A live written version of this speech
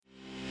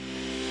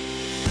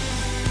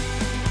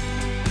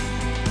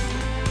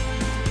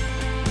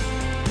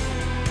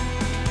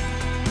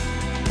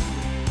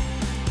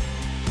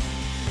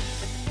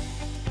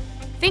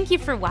Thank you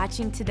for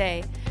watching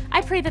today.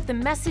 I pray that the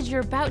message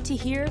you're about to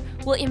hear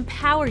will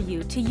empower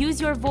you to use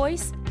your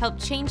voice, help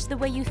change the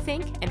way you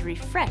think, and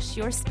refresh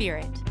your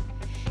spirit.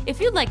 If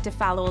you'd like to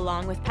follow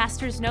along with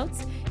Pastor's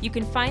notes, you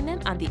can find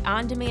them on the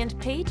on-demand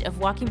page of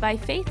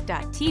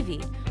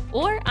walkingbyfaith.tv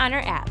or on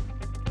our app.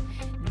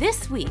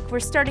 This week, we're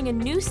starting a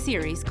new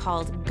series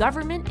called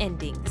Government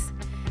Endings.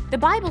 The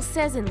Bible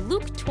says in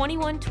Luke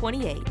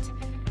 21:28,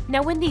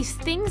 "Now when these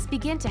things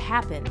begin to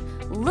happen,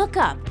 look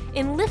up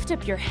and lift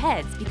up your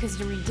heads because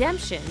your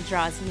redemption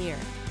draws near."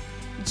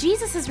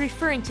 Jesus is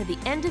referring to the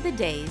end of the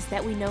days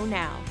that we know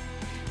now.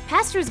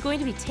 Pastor is going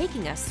to be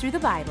taking us through the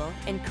Bible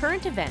and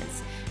current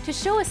events to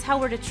show us how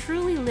we're to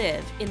truly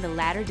live in the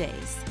latter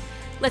days.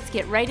 Let's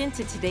get right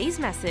into today's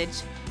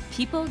message.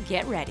 People,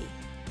 get ready.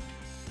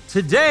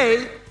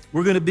 Today,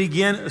 we're going to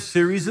begin a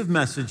series of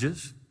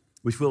messages,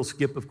 which we'll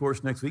skip, of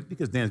course, next week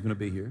because Dan's going to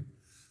be here.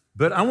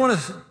 But I want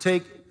to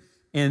take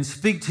and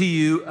speak to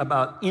you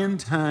about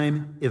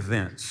end-time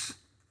events.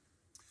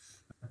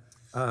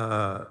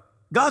 God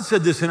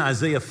said this in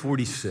Isaiah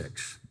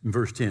 46,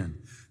 verse 10,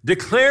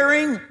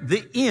 declaring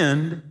the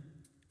end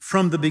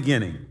from the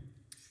beginning,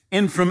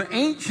 and from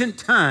ancient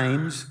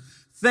times,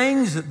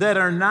 things that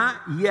are not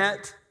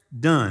yet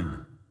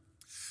done.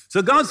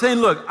 So God's saying,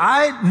 look,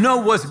 I know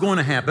what's going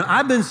to happen.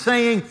 I've been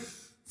saying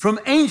from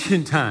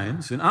ancient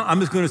times, and I'm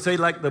just going to say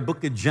like the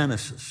book of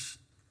Genesis,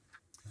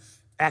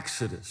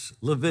 Exodus,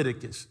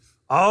 Leviticus,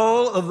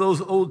 all of those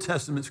Old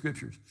Testament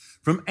scriptures.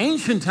 From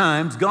ancient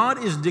times,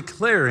 God is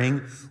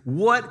declaring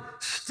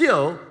what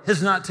still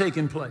has not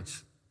taken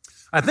place.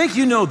 I think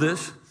you know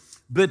this,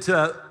 but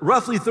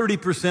roughly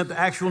 30%, the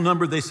actual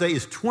number they say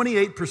is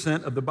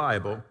 28% of the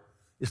Bible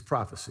is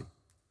prophecy.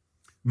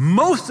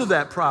 Most of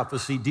that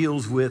prophecy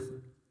deals with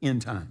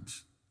end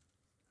times.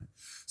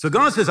 So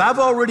God says, I've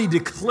already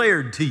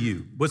declared to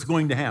you what's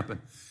going to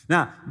happen.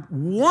 Now,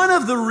 one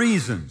of the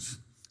reasons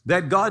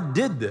that God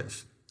did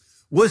this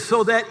was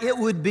so that it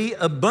would be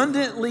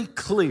abundantly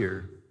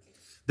clear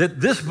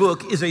that this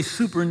book is a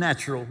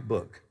supernatural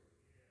book.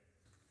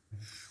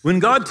 When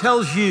God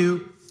tells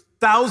you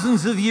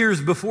thousands of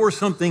years before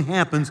something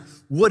happens,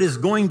 what is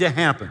going to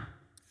happen.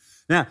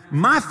 Now,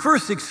 my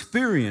first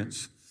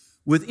experience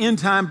with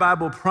end-time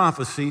Bible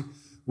prophecy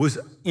was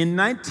in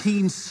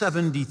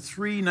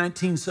 1973,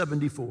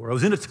 1974. I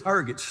was in a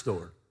Target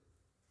store.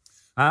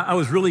 I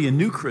was really a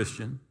new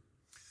Christian.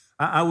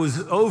 I was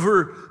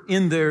over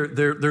in their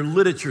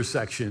literature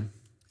section,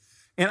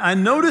 and I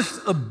noticed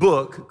a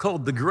book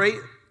called The Great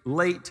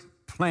Late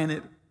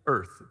Planet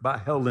Earth by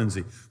Hal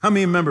Lindsey. How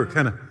many remember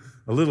kind of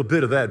a little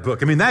bit of that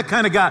book? I mean, that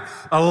kind of got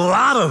a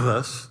lot of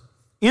us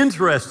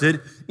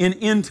interested in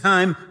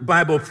end-time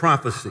Bible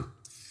prophecy.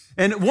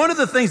 And one of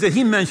the things that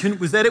he mentioned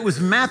was that it was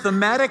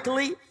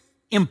mathematically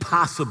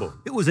impossible.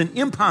 It was an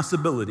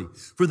impossibility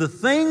for the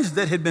things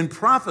that had been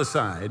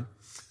prophesied,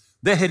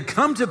 that had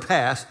come to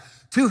pass,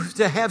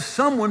 to have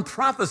someone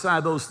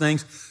prophesy those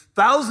things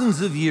thousands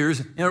of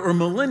years or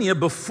millennia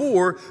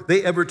before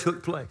they ever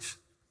took place.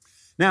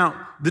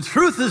 Now, the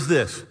truth is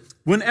this.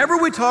 Whenever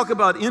we talk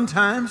about end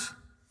times,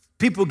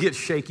 people get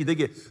shaky.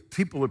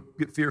 People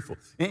get fearful.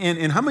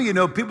 And how many of you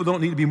know people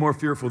don't need to be more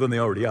fearful than they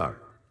already are?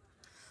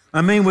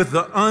 I mean, with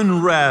the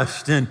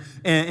unrest and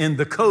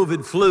the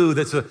COVID flu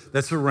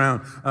that's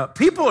around,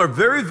 people are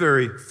very,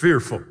 very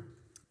fearful.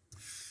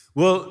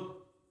 Well,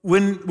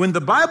 when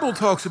the Bible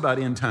talks about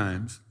end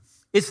times,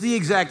 it's the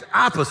exact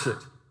opposite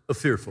of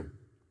fearful.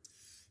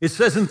 It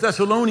says in 1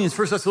 Thessalonians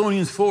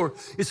 4,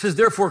 it says,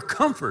 therefore,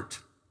 comfort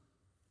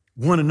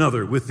one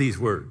another with these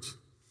words.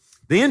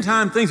 The end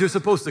time things are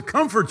supposed to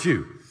comfort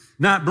you,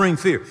 not bring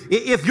fear.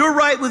 If you're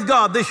right with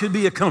God, they should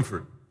be a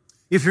comfort.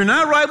 If you're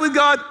not right with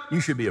God, you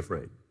should be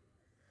afraid.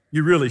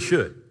 You really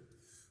should.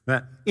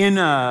 In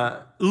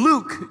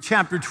Luke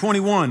chapter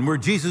 21, where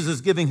Jesus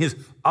is giving his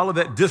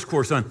Olivet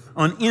discourse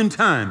on end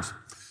times,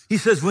 he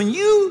says, when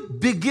you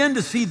begin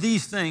to see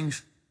these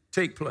things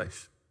take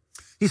place,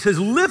 he says,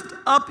 lift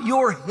up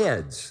your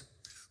heads,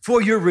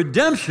 for your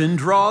redemption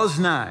draws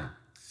nigh.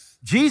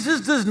 Jesus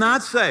does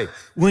not say,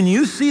 when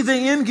you see the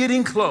end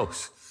getting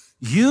close,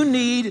 you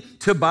need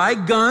to buy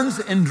guns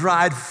and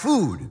dried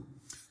food,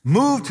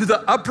 move to the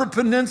Upper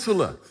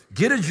Peninsula,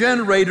 get a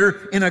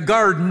generator in a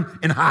garden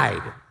and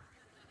hide,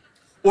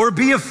 or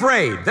be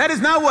afraid. That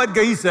is not what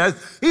he says.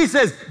 He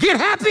says, get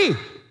happy.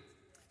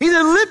 He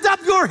said, lift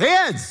up your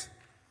heads.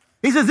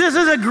 He says, this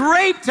is a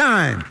great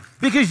time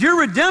because your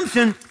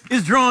redemption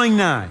is drawing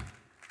nigh.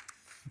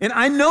 And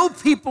I know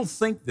people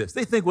think this.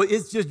 They think, well,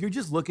 you're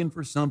just looking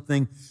for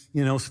something,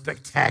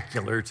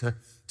 spectacular to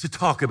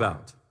talk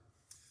about.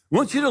 I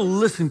want you to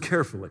listen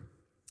carefully.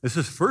 This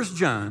is 1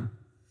 John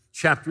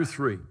chapter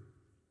 3,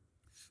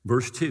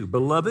 verse 2.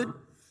 Beloved,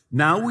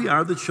 now we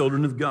are the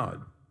children of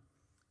God,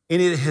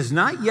 and it has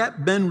not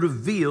yet been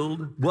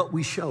revealed what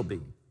we shall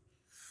be.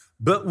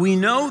 But we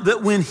know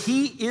that when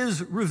he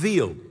is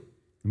revealed,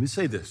 let me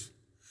say this.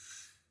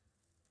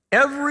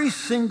 Every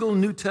single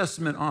New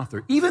Testament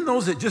author, even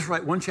those that just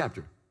write one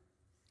chapter,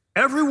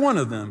 every one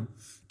of them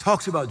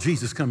talks about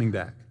Jesus coming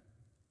back.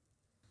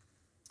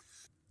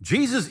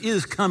 Jesus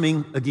is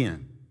coming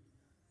again.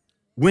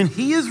 When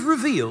he is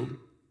revealed,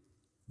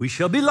 we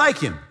shall be like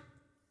him,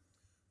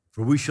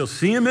 for we shall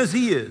see him as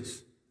he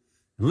is.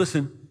 And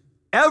listen,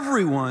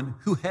 everyone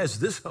who has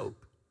this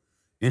hope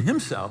in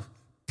himself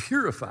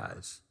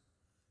purifies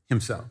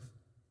himself,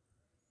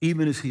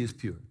 even as he is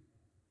pure.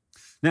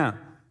 Now,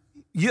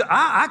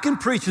 I can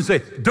preach and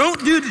say,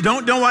 don't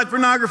watch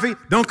pornography,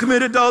 don't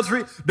commit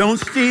adultery, don't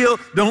steal,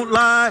 don't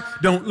lie,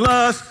 don't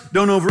lust,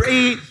 don't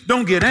overeat,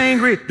 don't get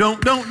angry,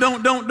 don't.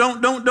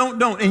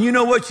 And you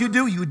know what you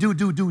do? You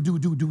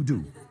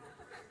do.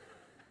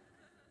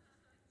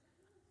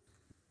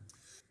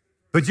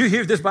 But you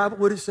hear this Bible,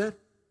 what it said,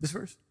 this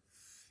verse?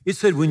 It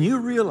said, when you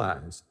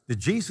realize that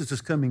Jesus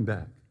is coming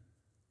back,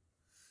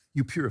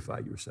 you purify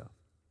yourself.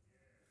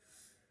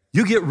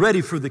 You get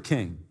ready for the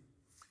King.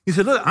 He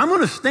said, look, I'm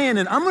going to stand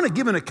and I'm going to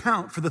give an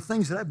account for the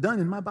things that I've done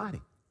in my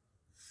body.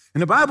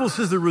 And the Bible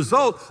says the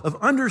result of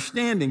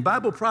understanding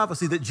Bible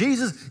prophecy that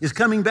Jesus is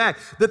coming back,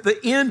 that the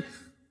end,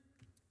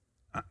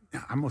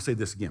 I'm going to say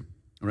this again,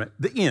 all right?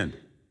 The end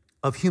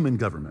of human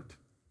government.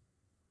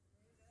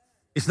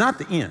 It's not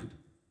the end.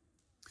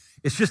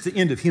 It's just the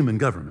end of human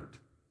government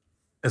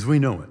as we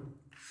know it.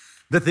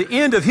 That the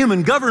end of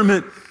human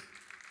government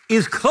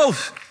is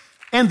close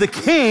and the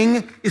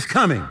King is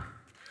coming.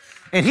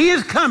 And he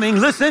is coming,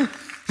 listen,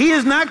 he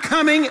is not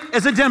coming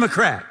as a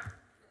Democrat.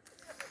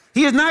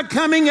 He is not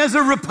coming as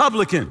a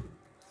Republican.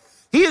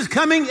 He is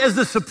coming as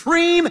the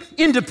supreme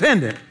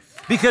independent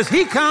because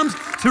he comes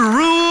to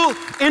rule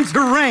and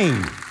to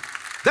reign.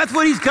 That's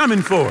what he's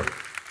coming for.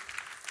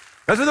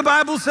 That's what the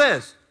Bible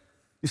says.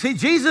 You see,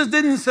 Jesus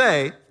didn't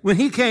say when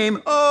he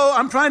came, oh,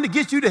 I'm trying to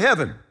get you to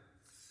heaven.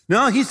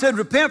 No, he said,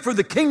 repent for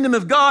the kingdom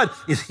of God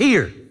is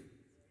here.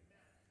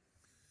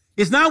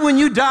 It's not when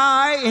you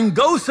die and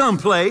go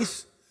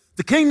someplace.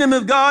 The kingdom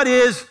of God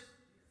is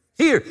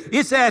here.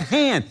 It's at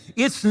hand.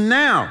 It's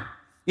now.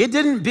 It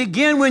didn't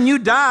begin when you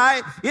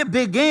die. It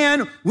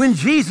began when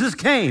Jesus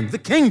came. The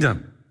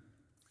kingdom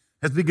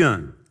has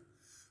begun.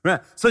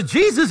 Right? So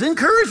Jesus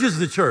encourages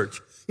the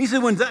church. He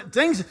said,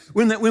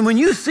 when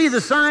you see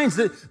the signs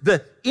that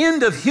the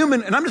end of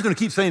human, and I'm just going to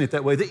keep saying it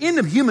that way, the end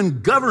of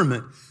human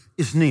government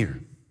is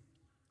near.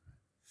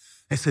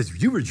 It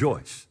says, you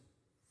rejoice.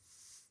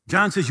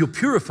 John says, you'll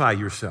purify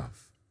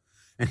yourself.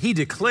 And he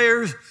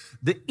declares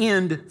the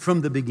end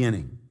from the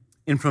beginning.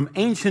 And from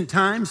ancient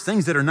times,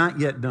 things that are not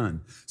yet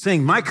done,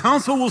 saying, my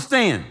counsel will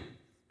stand,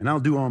 and I'll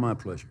do all my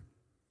pleasure.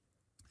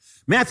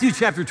 Matthew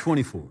chapter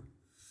 24,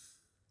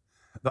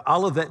 the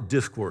Olivet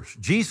Discourse,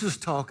 Jesus'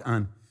 talk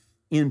on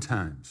end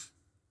times.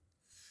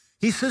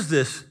 He says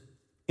this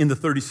in the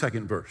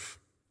 32nd verse.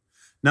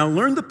 Now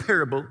learn the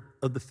parable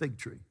of the fig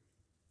tree.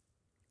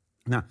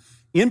 Now,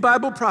 in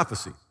Bible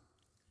prophecy,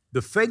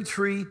 the fig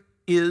tree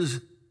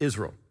is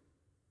Israel.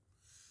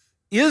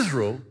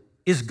 Israel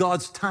is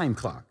God's time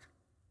clock.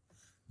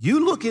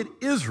 You look at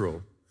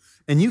Israel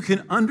and you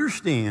can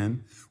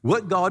understand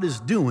what God is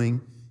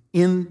doing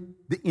in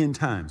the end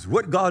times,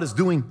 what God is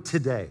doing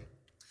today.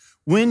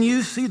 When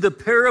you see the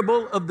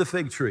parable of the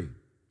fig tree,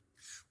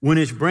 when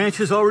its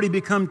branches already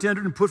become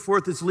tender and put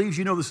forth its leaves,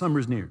 you know the summer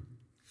is near.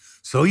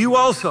 So you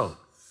also,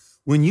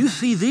 when you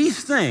see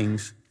these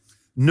things,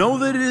 know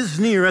that it is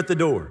near at the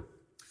door.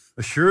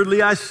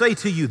 Assuredly, I say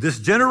to you, this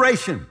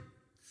generation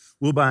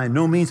will by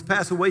no means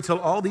pass away till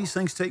all these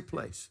things take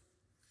place.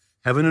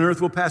 Heaven and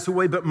earth will pass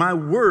away, but my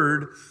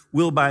word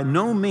will by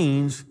no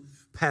means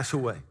pass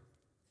away.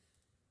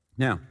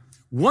 Now,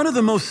 one of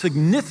the most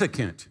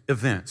significant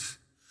events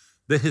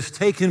that has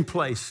taken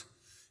place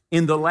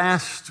in the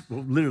last,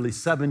 literally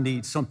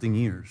 70-something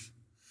years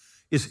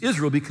is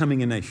Israel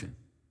becoming a nation.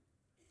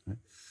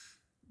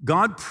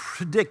 God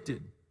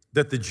predicted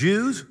that the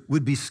Jews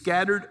would be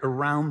scattered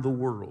around the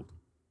world.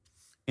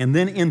 And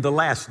then in the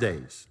last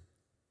days,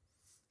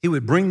 he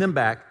would bring them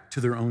back to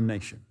their own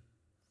nation.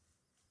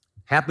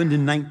 Happened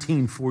in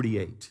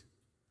 1948.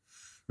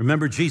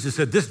 Remember, Jesus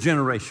said, this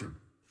generation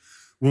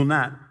will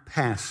not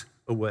pass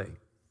away.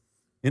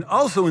 And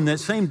also in that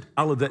same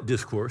Olivet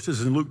Discourse, this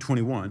is in Luke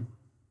 21,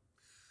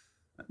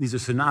 these are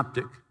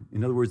synoptic.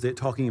 In other words, they're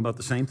talking about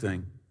the same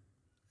thing.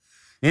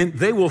 And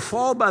they will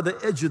fall by the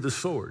edge of the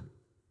sword.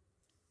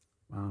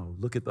 Wow,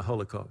 look at the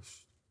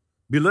Holocaust.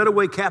 Be led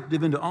away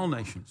captive into all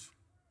nations.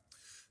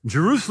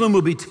 Jerusalem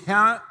will be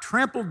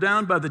trampled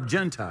down by the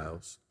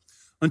Gentiles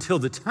until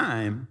the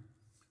time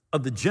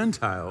of the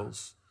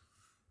Gentiles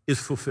is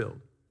fulfilled.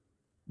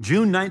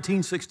 June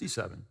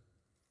 1967,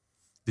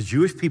 the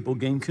Jewish people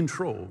gained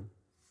control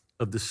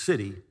of the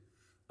city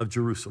of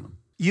Jerusalem.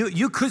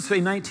 You could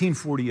say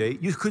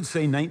 1948, you could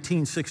say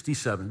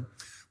 1967.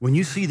 When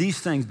you see these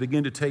things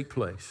begin to take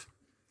place,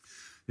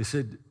 they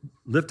said,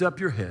 lift up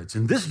your heads,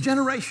 and this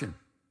generation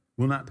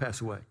will not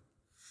pass away.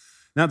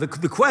 Now, the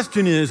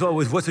question is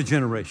always, what's a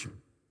generation?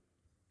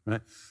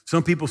 Right?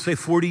 Some people say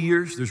 40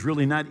 years. There's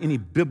really not any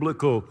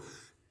biblical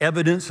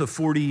evidence of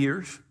 40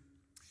 years.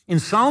 In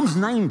Psalms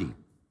 90,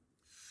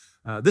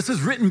 this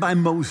is written by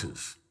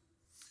Moses.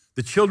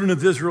 The children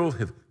of Israel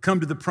have come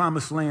to the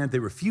promised land. They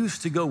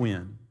refused to go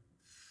in.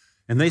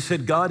 And they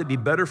said, God, it'd be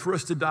better for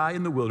us to die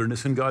in the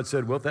wilderness. And God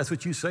said, well, if that's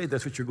what you say,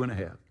 that's what you're going to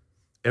have.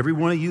 Every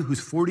one of you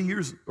who's 40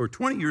 years or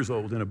 20 years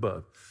old and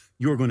above,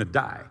 you're going to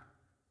die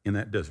in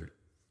that desert.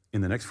 In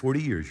the next 40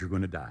 years, you're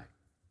going to die.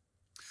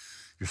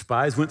 Your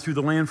spies went through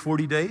the land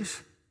 40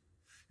 days,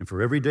 and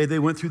for every day they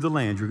went through the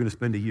land, you're going to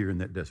spend a year in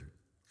that desert.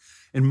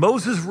 And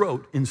Moses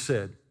wrote and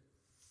said,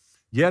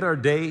 yet our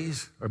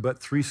days are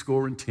but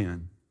 70,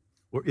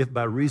 or if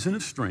by reason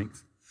of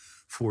strength,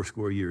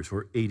 80 years,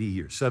 or 80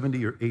 years,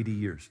 70 or 80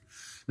 years.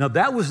 Now,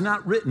 that was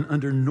not written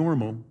under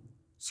normal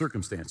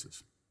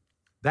circumstances.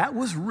 That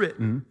was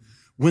written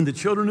when the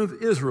children of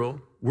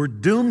Israel were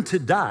doomed to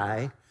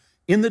die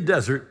in the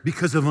desert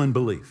because of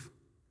unbelief.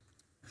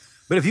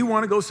 But if you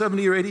want to go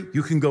 70 or 80,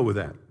 you can go with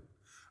that.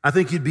 I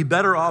think you'd be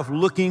better off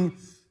looking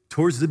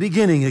towards the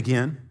beginning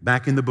again,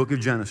 back in the book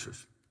of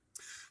Genesis.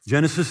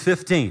 Genesis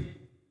 15.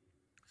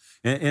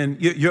 And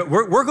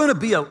we're going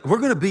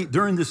to be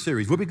during this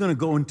series, we're going to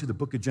go into the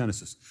book of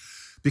Genesis.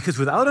 Because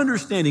without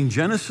understanding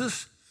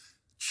Genesis,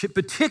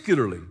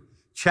 particularly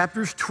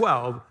chapters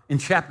 12 and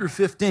chapter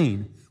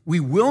 15, we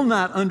will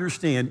not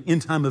understand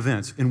end-time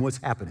events and what's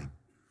happening.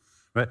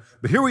 Right?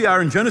 But here we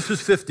are in Genesis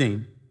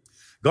 15.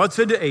 God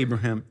said to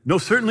Abraham, know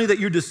certainly that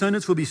your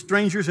descendants will be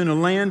strangers in a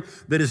land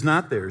that is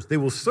not theirs. They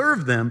will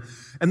serve them,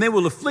 and they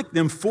will afflict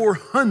them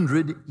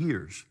 400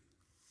 years.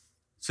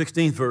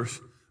 16th verse,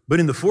 but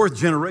in the fourth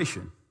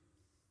generation,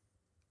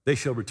 they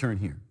shall return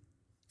here.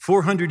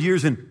 400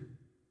 years in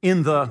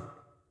the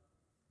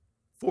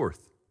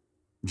fourth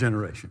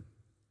generation,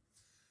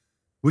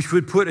 which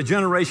would put a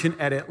generation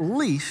at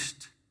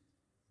least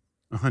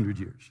 100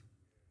 years.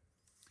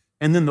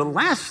 And then the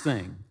last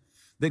thing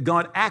that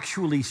God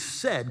actually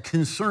said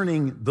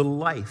concerning the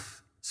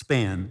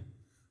lifespan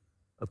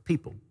of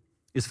people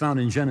is found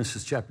in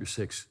Genesis chapter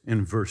 6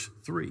 and verse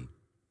 3,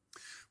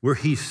 where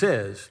he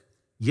says,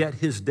 yet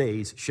his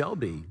days shall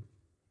be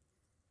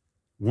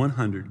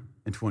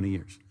 120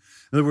 years.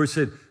 In other words,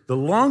 said the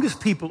longest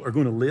people are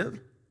going to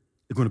live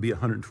is going to be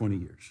 120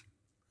 years.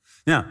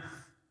 Now,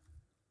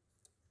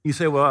 you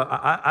say, well,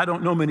 I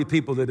don't know many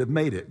people that have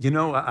made it. You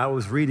know, I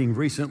was reading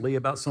recently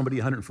about somebody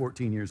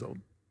 114 years old.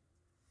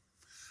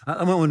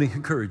 I want to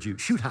encourage you,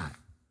 shoot high.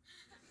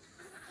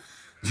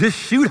 Just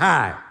shoot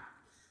high.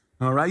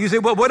 All right? You say,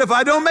 well, what if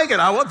I don't make it?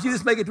 I hope you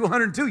just make it to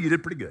 102. You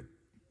did pretty good.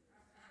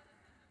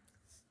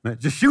 Right?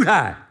 Just shoot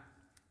high.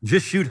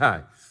 Just shoot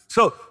high.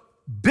 So,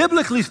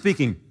 biblically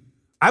speaking,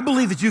 I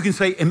believe that you can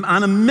say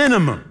on a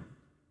minimum,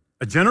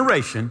 a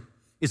generation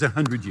is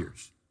 100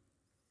 years.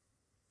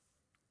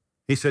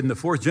 He said in the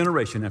fourth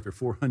generation after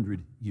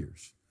 400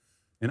 years.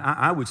 And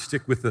I would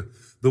stick with the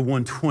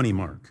 120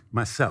 mark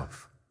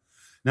myself.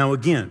 Now,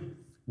 again,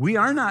 we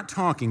are not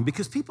talking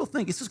because people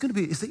think it's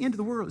the end of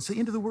the world. It's the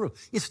end of the world.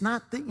 It's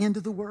not the end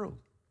of the world.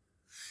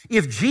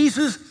 If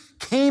Jesus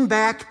came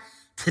back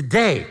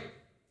today,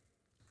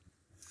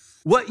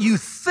 what you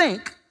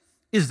think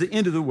is the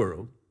end of the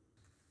world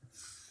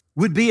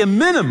would be a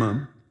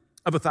minimum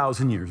of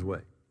 1,000 years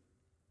away.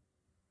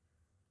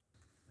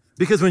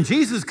 Because when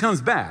Jesus comes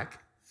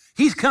back,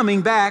 he's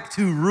coming back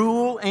to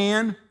rule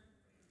and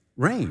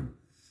reign.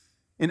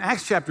 In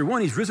Acts chapter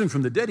 1, he's risen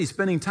from the dead. He's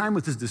spending time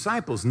with his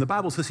disciples. And the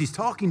Bible says he's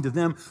talking to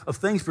them of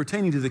things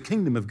pertaining to the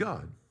kingdom of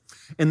God.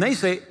 And they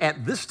say,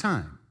 at this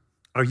time,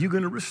 are you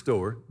going to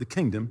restore the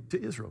kingdom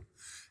to Israel?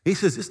 He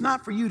says, it's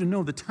not for you to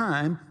know the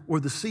time or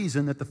the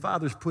season that the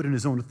Father's put in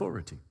his own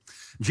authority.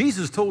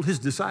 Jesus told his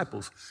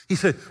disciples, he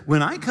said,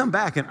 when I come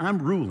back and I'm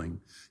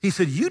ruling, he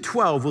said, you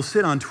 12 will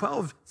sit on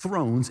 12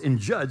 thrones and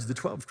judge the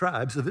 12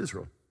 tribes of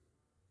Israel.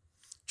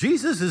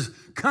 Jesus is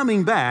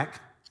coming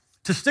back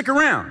to stick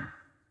around.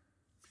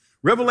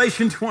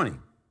 Revelation 20,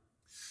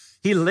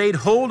 he laid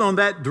hold on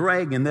that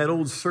dragon, that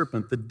old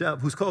serpent, the devil,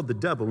 who's called the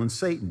devil and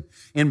Satan,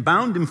 and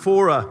bound him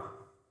for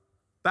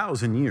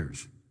 1,000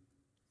 years.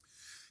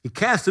 He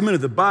cast him into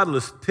the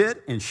bottomless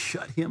pit and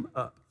shut him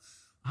up.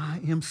 I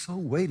am so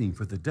waiting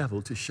for the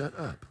devil to shut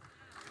up.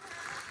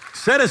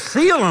 Set a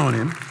seal on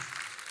him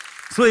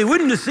so he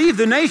wouldn't deceive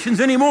the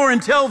nations anymore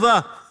until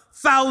the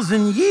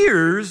 1,000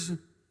 years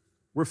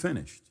were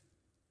finished.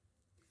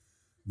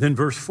 Then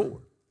verse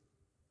 4.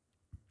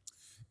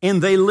 And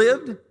they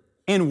lived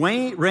and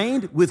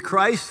reigned with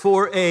Christ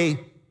for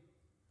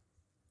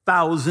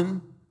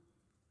 1,000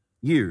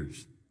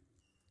 years.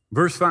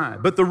 Verse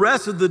 5. But the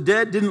rest of the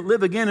dead didn't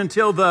live again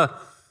until the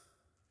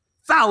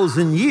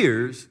 1,000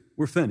 years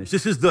were finished.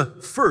 This is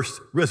the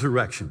first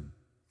resurrection.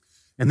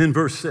 And then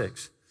verse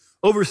 6.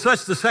 Over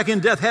such the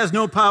second death has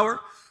no power,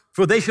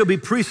 for they shall be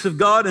priests of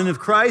God and of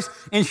Christ,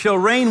 and shall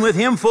reign with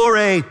him for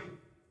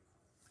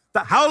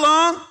how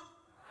long?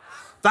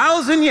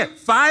 1,000 years.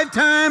 5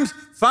 times,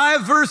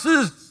 5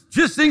 verses,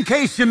 just in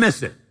case you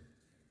miss it.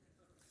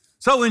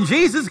 So when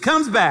Jesus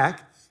comes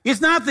back,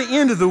 it's not the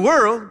end of the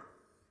world,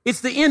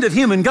 it's the end of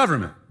human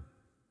government.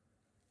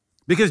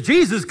 Because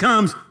Jesus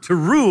comes to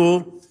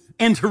rule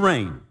and to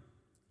reign.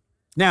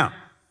 Now,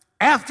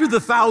 after the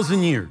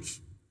 1,000 years,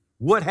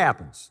 what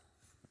happens?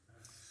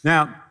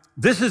 Now,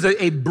 this is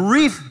a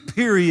brief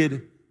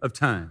period of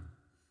time.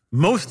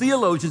 Most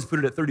theologians put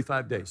it at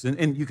 35 days.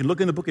 And you can look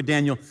in the book of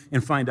Daniel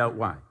and find out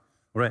why.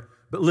 All right?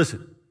 But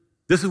listen,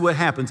 this is what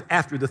happens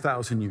after the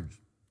 1,000 years.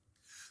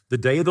 The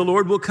day of the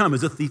Lord will come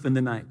as a thief in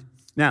the night.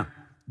 Now,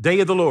 day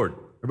of the Lord.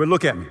 Everybody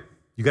look at me.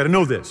 You got to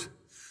know this.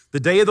 The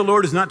day of the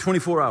Lord is not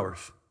 24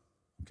 hours.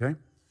 Okay?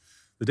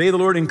 The day of the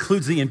Lord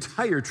includes the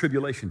entire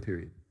tribulation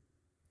period.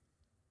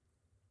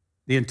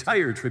 The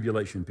entire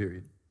tribulation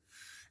period.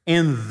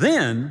 And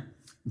then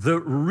the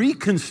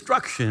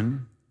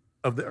reconstruction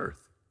of the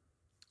earth.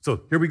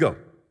 So here we go.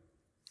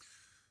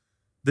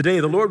 The day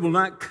of the Lord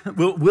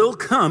will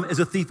come as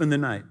a thief in the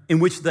night, in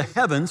which the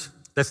heavens,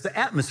 that's the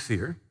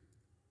atmosphere,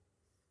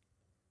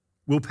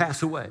 will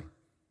pass away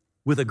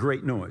with a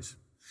great noise.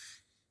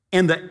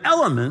 And the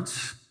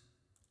elements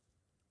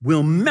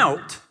will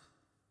melt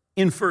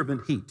in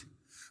fervent heat.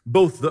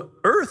 Both the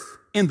earth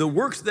and the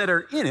works that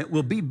are in it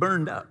will be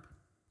burned up.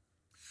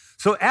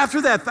 So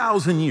after that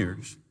 1,000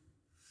 years,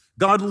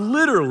 God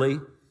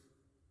literally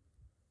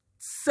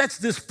sets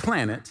this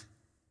planet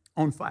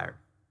on fire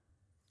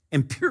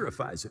and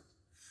purifies it.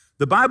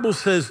 The Bible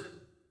says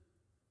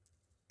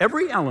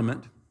every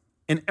element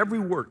and every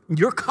work,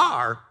 your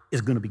car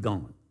is going to be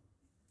gone.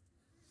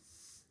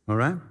 All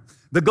right?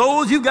 The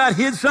gold you got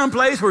hid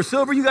someplace, or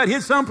silver you got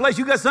hid someplace,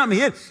 you got something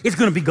hid, it's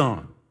going to be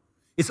gone.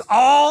 It's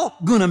all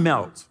going to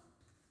melt.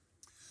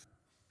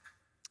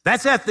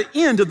 That's at the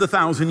end of the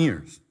 1,000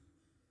 years.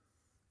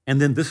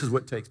 And then this is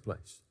what takes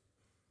place.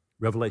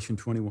 Revelation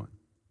 21.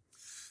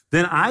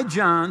 Then I,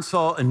 John,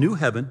 saw a new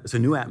heaven, it's a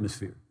new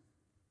atmosphere,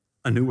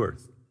 a new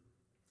earth.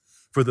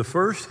 For the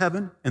first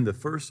heaven and the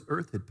first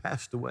earth had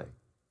passed away,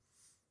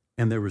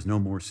 and there was no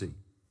more sea.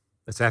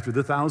 That's after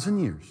the 1,000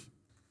 years.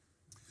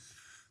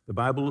 The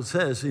Bible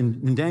says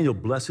in Daniel,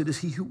 blessed is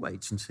he who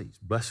waits and sees.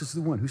 Blessed is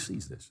the one who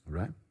sees this, all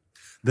right?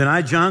 Then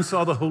I, John,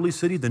 saw the holy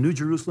city, the new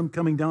Jerusalem,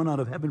 coming down out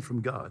of heaven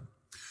from God,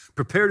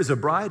 prepared as a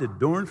bride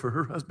adorned for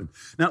her husband.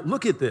 Now,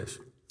 look at this.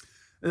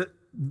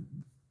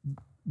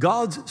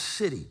 God's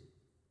city,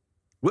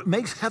 what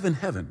makes heaven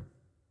heaven,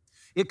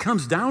 it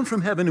comes down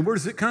from heaven, and where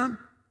does it come?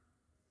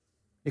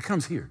 It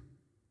comes here.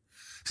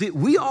 See,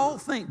 we all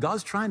think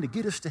God's trying to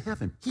get us to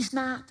heaven. He's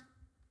not.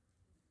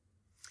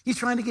 He's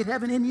trying to get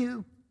heaven in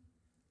you.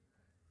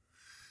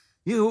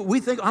 We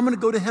think, I'm going to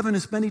go to heaven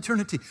and spend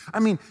eternity. I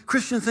mean,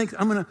 Christians think,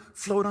 I'm going to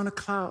float on a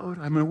cloud.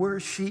 I'm going to wear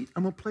a sheet.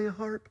 I'm going to play a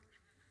harp.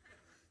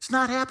 It's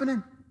not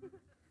happening.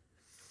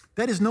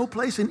 That is no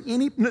place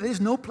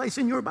there's no place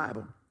in your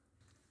Bible.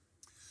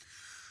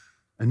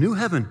 A new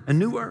heaven, a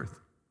new earth.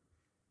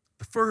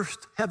 The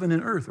first heaven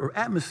and earth, or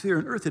atmosphere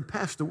and earth, had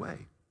passed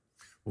away.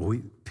 Well,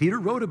 Peter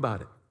wrote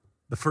about it,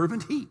 the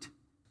fervent heat.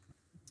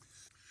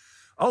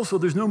 Also,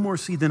 there's no more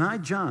sea. Then I,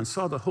 John,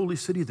 saw the holy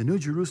city, the new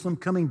Jerusalem,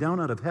 coming down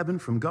out of heaven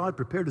from God,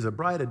 prepared as a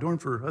bride adorned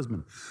for her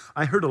husband.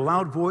 I heard a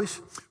loud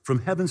voice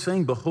from heaven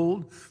saying,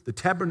 behold, the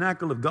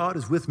tabernacle of God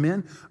is with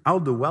men. I'll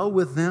dwell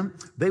with them.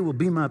 They will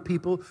be my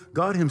people.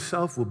 God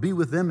himself will be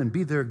with them and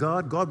be their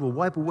God. God will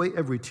wipe away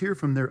every tear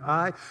from their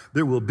eye.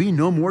 There will be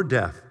no more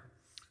death,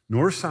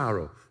 nor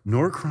sorrow,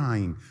 nor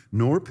crying,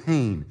 nor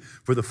pain,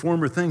 for the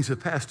former things have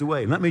passed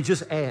away. Let me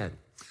just add,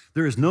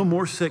 there is no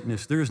more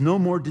sickness. There is no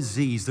more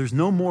disease. There's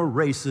no more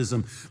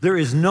racism. There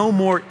is no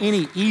more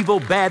any evil,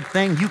 bad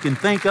thing you can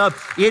think of.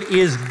 It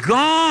is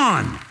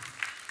gone.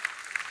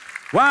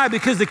 Why?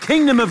 Because the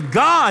kingdom of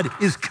God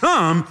is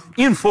come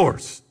in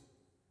force.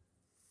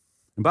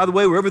 And by the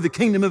way, wherever the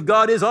kingdom of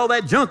God is, all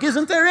that junk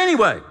isn't there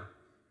anyway.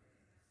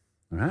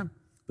 All right?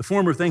 The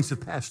former things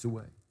have passed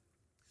away.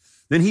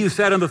 Then he who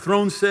sat on the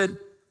throne said,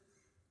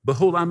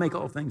 behold, I make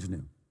all things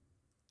new.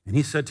 And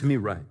he said to me,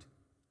 write,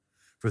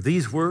 for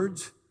these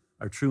words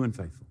are true and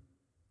faithful.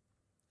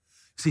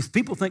 See,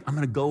 people think I'm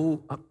going to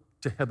go up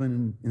to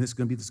heaven and it's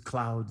going to be these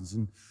clouds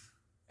and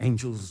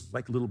angels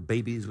like little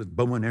babies with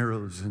bow and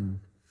arrows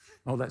and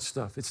all that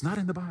stuff. It's not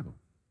in the Bible.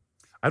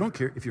 I don't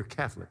care if you're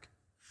Catholic,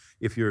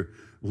 if you're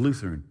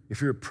Lutheran,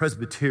 if you're a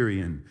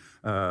Presbyterian,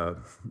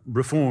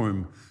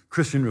 Reform,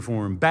 Christian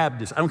Reform,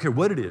 Baptist, I don't care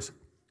what it is.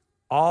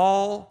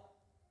 All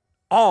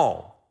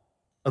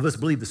of us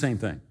believe the same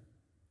thing.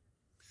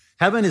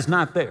 Heaven is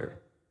not there.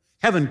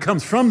 Heaven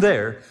comes from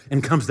there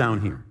and comes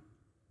down here.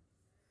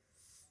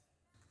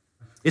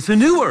 It's a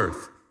new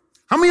earth.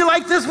 How many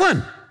like this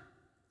one?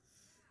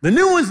 The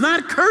new one's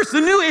not cursed.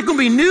 It's going to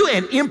be new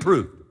and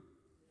improved.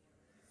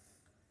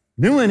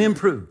 New and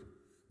improved.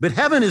 But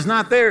heaven is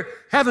not there.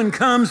 Heaven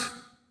comes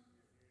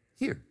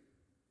here.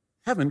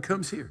 Heaven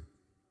comes here.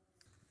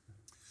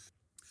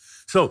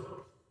 So,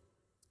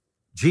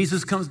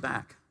 Jesus comes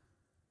back.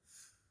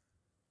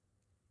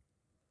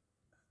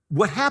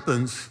 What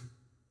happens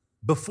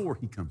before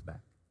he comes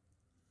back?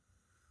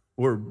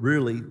 Or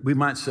really, we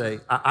might say,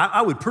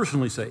 I would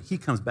personally say, he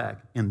comes back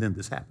and then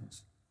this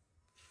happens.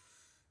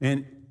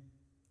 And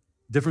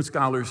different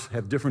scholars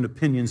have different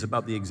opinions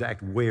about the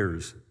exact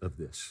wheres of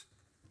this.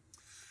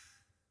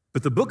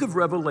 But the book of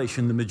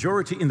Revelation, the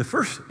majority, in the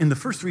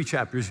first three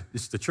chapters,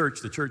 it's the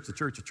church.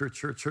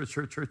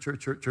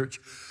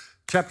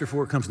 Chapter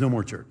 4 comes no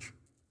more church.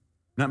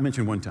 Not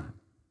mentioned one time.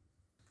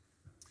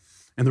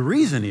 And the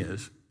reason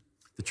is,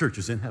 The church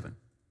is in heaven.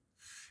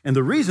 And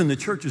the reason the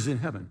church is in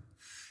heaven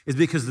is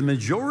because the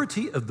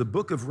majority of the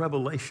book of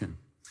Revelation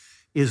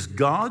is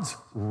God's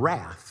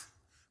wrath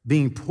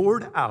being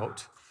poured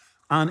out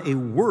on a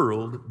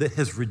world that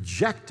has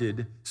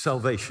rejected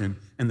salvation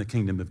and the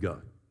kingdom of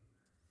God.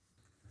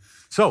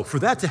 So for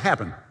that to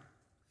happen,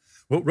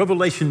 well,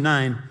 Revelation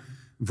 9,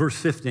 verse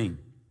 15,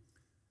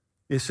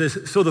 it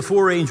says, so the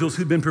four angels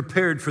who'd been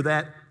prepared for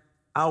that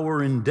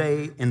hour and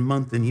day and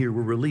month and year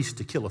were released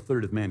to kill a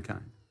third of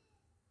mankind.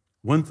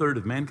 1/3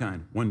 of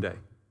mankind, one day,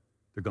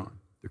 they're gone,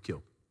 they're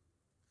killed.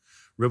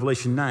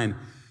 Revelation 9,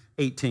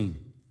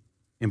 18,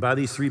 and by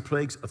these 3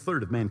 plagues, a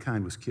third of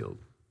mankind was killed.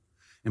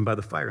 And by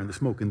the fire and the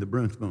smoke and the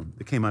brimstone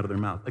that came out of their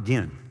mouth,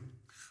 again,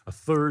 a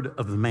third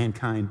of the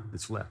mankind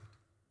that's left.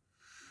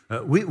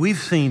 We've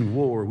seen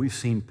war, we've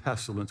seen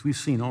pestilence, we've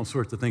seen all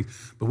sorts of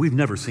things, but we've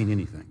never seen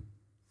anything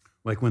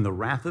like when the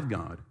wrath of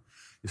God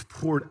is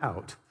poured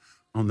out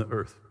on the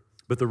earth.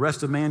 But the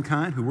rest of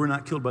mankind who were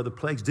not killed by the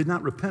plagues did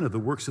not repent of the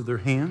works of their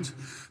hands,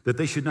 that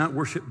they should not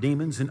worship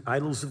demons and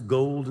idols of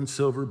gold and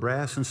silver,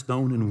 brass and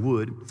stone and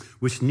wood,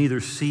 which neither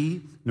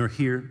see nor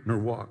hear nor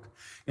walk.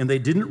 And they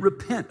didn't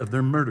repent of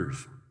their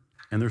murders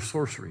and their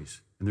sorceries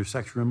and their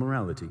sexual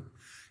immorality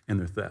and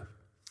their theft.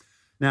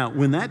 Now,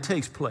 when that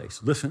takes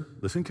place,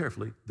 listen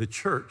carefully, the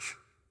church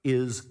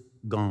is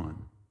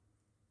gone.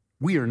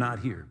 We are not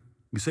here.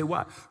 You say,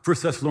 why?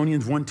 1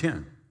 Thessalonians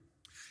 1:10,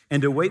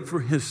 and to wait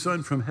for his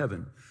Son from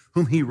heaven,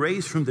 whom he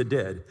raised from the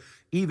dead,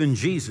 even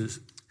Jesus,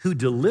 who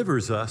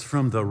delivers us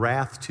from the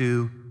wrath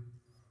to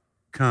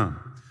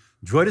come.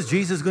 What is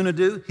Jesus going to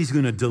do? He's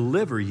going to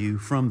deliver you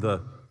from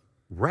the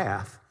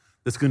wrath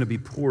that's going to be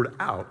poured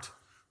out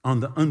on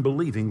the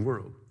unbelieving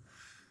world.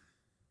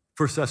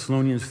 1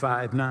 Thessalonians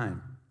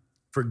 5:9,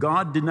 for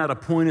God did not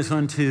appoint us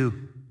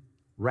unto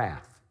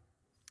wrath,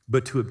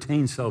 but to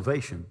obtain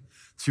salvation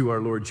through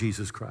our Lord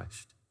Jesus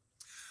Christ.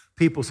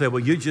 People say,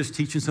 well, you're just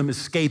teaching some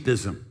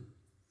escapism.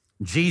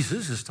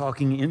 Jesus is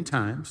talking in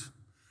times.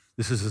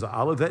 This is his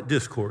Olivet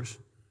Discourse,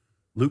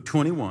 Luke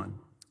 21.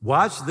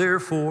 Watch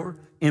therefore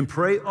and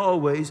pray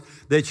always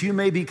that you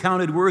may be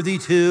counted worthy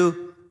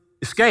to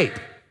escape.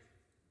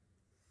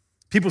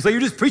 People say,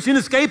 you're just preaching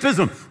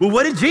escapism. Well,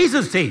 what did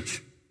Jesus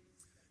teach?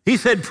 He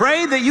said,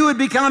 pray that you would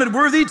be counted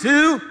worthy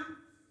to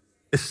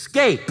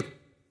escape.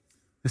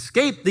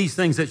 Escape these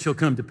things that shall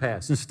come to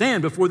pass and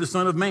stand before the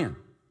Son of Man.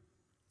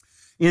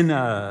 In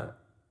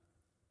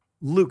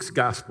Luke's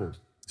Gospel,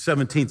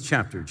 17th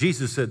chapter,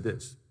 Jesus said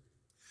this,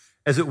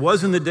 as it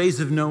was in the days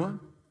of Noah,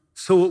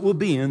 so it will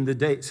be in the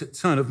day,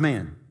 Son of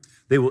Man.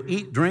 They will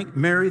eat, drink,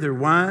 marry their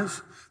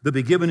wives. They'll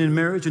be given in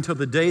marriage until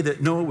the day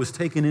that Noah was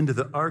taken into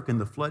the ark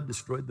and the flood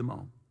destroyed them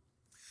all.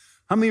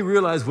 How many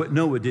realize what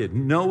Noah did?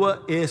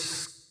 Noah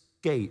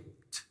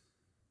escaped.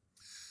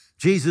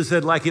 Jesus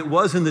said, like it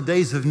was in the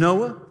days of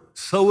Noah,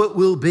 so it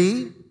will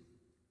be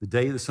the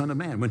day of the Son of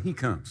Man when he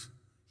comes.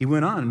 He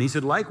went on and he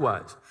said,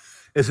 likewise,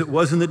 as it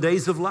was in the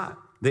days of Lot,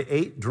 they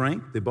ate,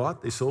 drank, they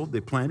bought, they sold,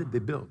 they planted, they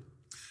built.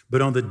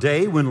 But on the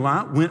day when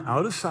Lot went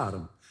out of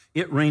Sodom,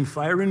 it rained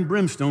fire and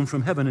brimstone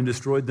from heaven and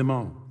destroyed them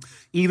all.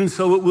 Even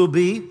so it will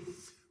be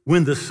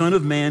when the Son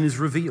of Man is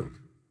revealed.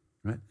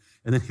 Right?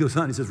 And then he goes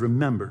on, he says,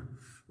 remember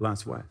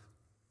Lot's wife.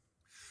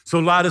 So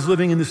Lot is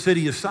living in the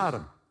city of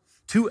Sodom.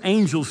 2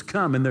 angels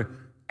come and they're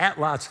at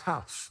Lot's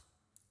house.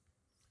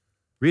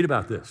 Read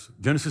about this,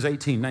 Genesis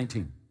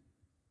 18:19.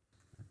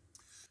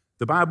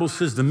 The Bible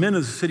says the men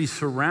of the city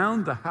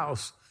surround the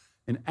house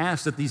and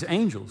ask that these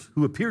angels,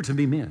 who appear to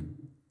be men,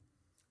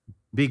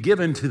 be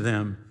given to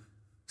them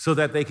so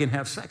that they can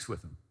have sex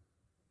with them,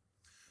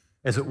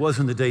 as it was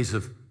in the days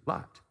of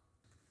Lot.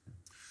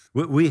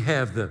 We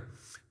have the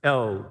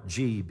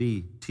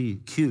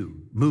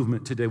LGBTQ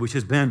movement today, which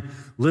has been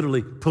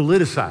literally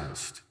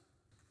politicized.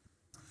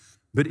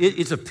 But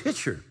it's a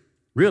picture,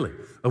 really,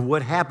 of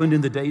what happened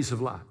in the days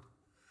of Lot.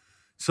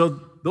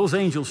 So those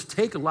angels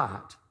take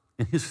Lot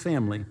and his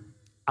family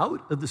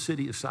out of the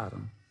city of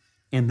Sodom,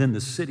 and then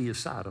the city of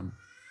Sodom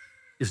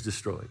is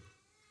destroyed.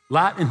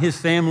 Lot and his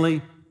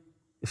family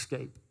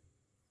escape.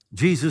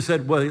 Jesus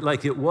said, well,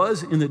 like it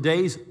was in the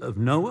days of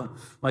Noah,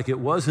 like it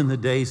was in the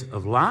days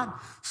of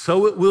Lot,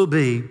 so it will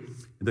be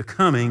the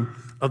coming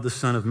of the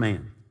Son of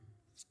Man.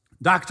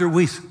 Dr.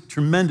 Weiss,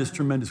 tremendous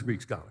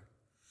Greek scholar,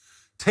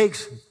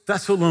 takes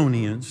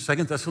Thessalonians, 2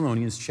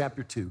 Thessalonians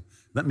chapter 2.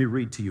 Let me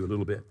read to you a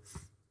little bit.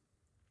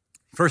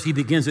 First, he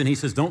begins and he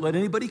says, don't let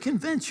anybody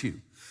convince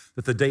you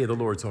that the day of the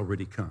Lord's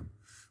already come.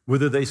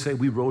 Whether they say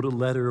we wrote a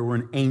letter or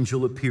an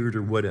angel appeared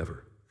or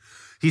whatever.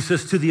 He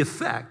says, to the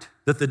effect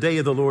that the day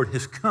of the Lord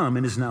has come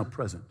and is now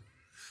present.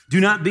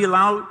 Don't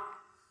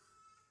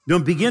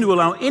begin to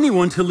allow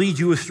anyone to lead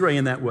you astray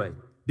in that way,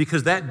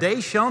 because that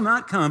day shall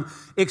not come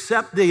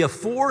except the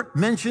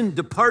aforementioned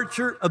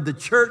departure of the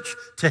church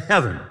to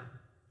heaven.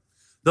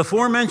 The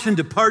aforementioned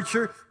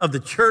departure of the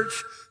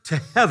church to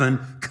heaven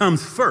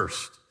comes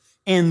first,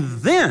 and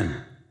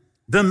then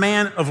the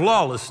man of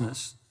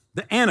lawlessness,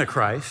 the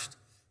Antichrist,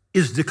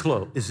 is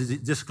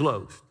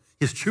disclosed.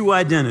 His true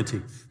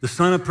identity, the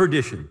son of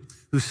perdition,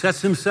 who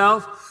sets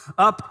himself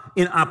up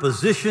in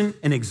opposition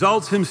and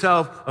exalts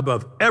himself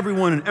above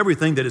everyone and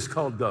everything that is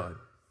called God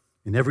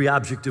and every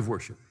object of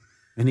worship.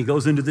 And he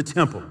goes into the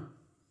temple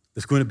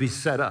that's going to be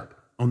set up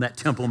on that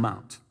Temple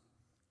Mount.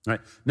 All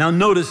right. Now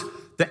notice,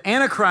 the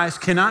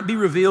Antichrist cannot be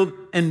revealed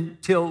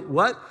until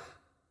what?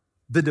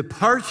 The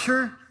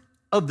departure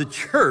of the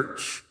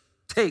church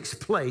takes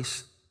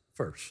place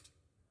first.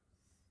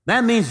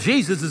 That means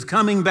Jesus is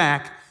coming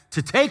back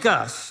to take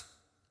us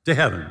to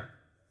heaven.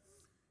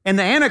 And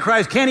the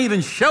Antichrist can't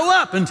even show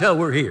up until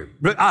we're here,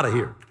 out of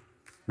here,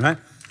 right?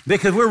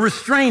 Because we're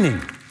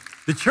restraining.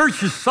 The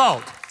church is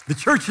salt. The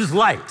church is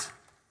light.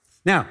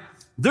 Now,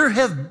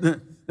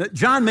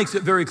 John makes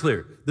it very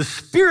clear. The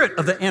spirit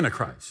of the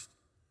Antichrist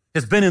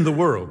has been in the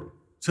world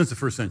since the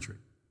first century.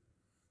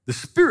 The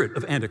spirit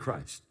of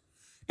Antichrist.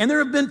 And there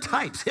have been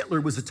types.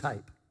 Hitler was a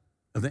type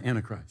of the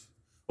Antichrist.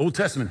 Old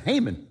Testament,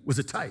 Haman was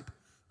a type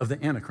of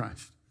the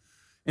Antichrist.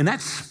 And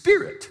that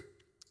spirit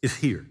is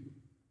here.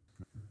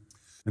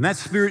 And that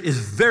spirit is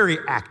very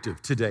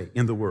active today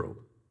in the world,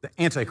 the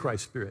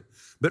Antichrist spirit.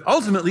 But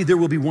ultimately, there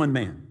will be one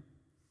man.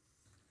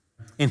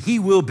 And he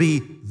will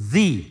be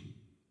the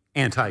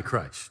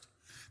Antichrist.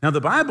 Now, the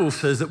Bible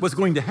says that what's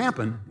going to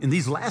happen in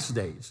these last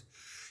days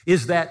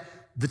is that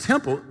the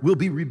temple will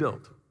be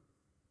rebuilt.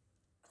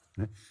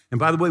 And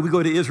by the way, we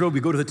go to Israel,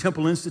 we go to the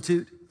Temple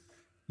Institute.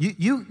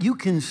 You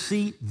can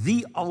see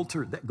the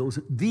altar that goes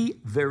in, the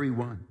very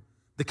one.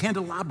 The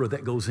candelabra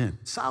that goes in,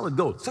 solid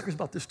gold. Sucker's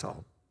about this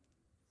tall,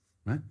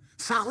 right?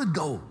 Solid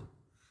gold,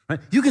 right?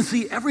 You can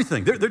see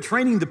everything. They're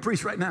training the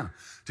priests right now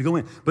to go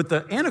in. But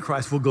the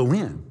Antichrist will go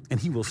in and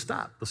he will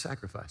stop the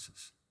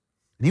sacrifices.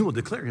 And he will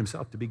declare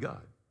himself to be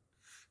God.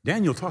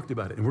 Daniel talked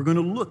about it, and we're going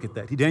to look at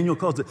that. Daniel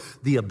calls it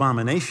the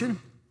abomination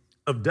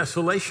of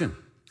desolation.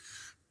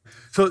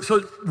 So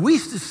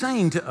Wuest is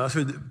saying to us,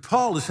 or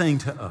Paul is saying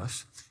to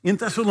us in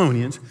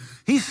Thessalonians,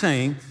 he's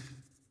saying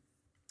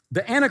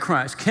the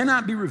Antichrist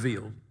cannot be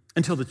revealed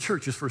until the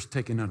church is first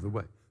taken out of the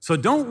way. So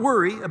don't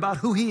worry about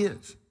who he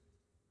is.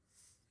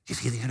 Is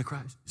he the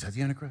Antichrist? Is that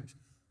the Antichrist?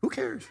 Who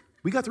cares?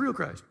 We got the real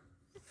Christ.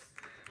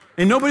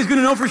 And nobody's going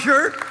to know for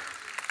sure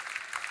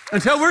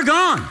until we're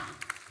gone.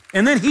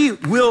 And then he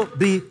will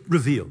be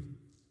revealed.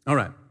 All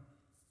right.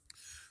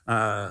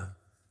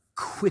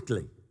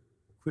 Quickly.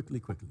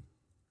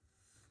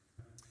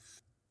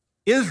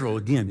 Israel,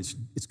 again, is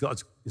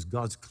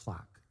God's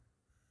clock,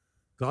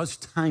 God's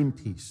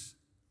timepiece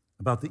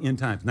about the end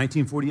times.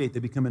 1948, they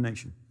become a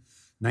nation.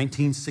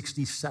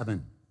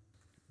 1967,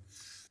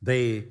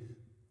 they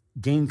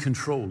gain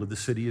control of the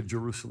city of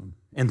Jerusalem.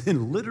 And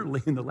then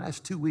literally in the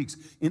last 2 weeks,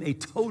 in a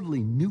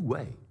totally new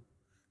way,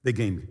 they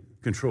gained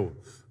control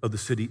of the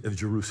city of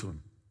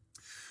Jerusalem.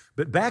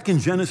 But back in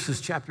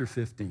Genesis chapter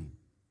 15,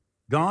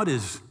 God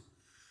has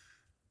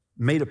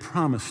made a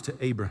promise to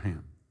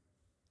Abraham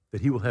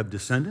that he will have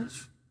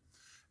descendants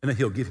and that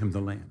he'll give him the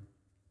land.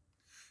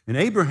 And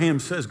Abraham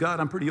says, God,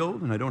 I'm pretty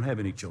old and I don't have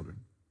any children.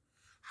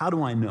 How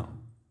do I know?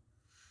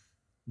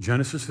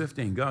 Genesis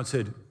 15, God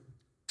said,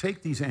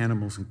 take these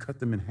animals and cut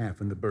them in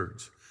half and the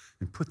birds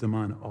and put them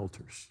on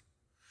altars.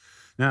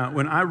 Now,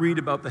 when I read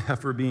about the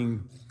heifer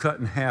being cut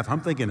in half,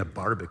 I'm thinking a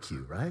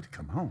barbecue, right?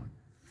 Come on,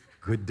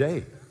 good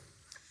day.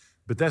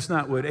 But that's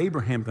not what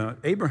Abraham thought.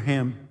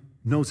 Abraham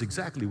knows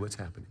exactly what's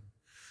happening.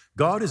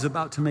 God is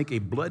about to make a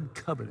blood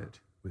covenant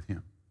with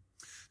him.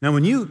 Now,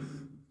 when you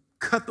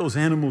cut those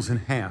animals in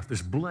half,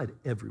 there's blood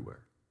everywhere.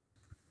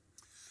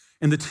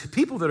 And the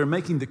people that are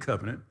making the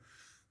covenant,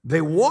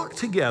 they walk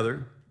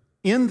together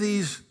in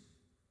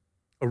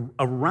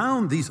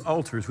around these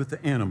altars with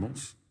the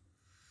animals,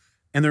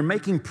 and they're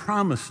making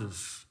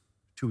promises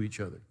to each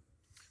other.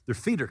 Their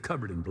feet are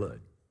covered in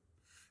blood,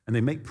 and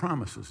they make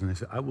promises, and they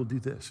say, I will do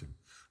this, and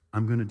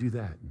I'm going to do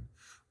that, and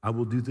I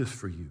will do this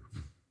for you.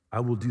 I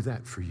will do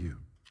that for you.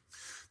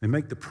 They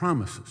make the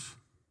promises.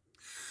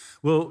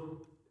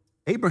 Well,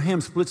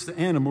 Abraham splits the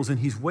animals, and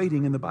he's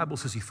waiting, and the Bible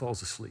says he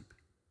falls asleep.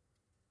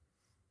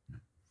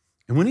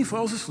 And when he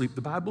falls asleep,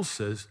 the Bible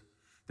says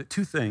that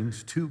two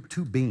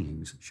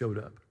beings showed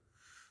up.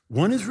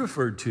 One is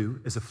referred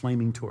to as a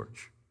flaming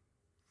torch.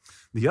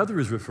 The other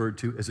is referred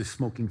to as a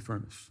smoking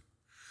furnace.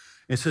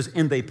 It says,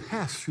 and they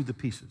pass through the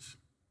pieces.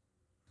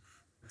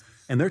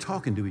 And they're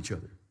talking to each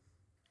other.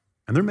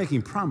 And they're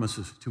making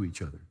promises to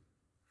each other.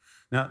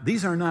 Now,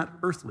 these are not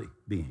earthly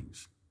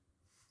beings.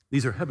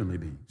 These are heavenly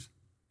beings.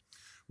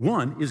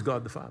 One is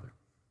God the Father.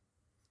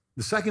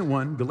 The second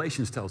one,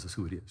 Galatians tells us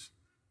who it is.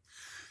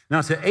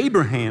 Now, to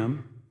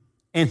Abraham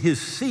and his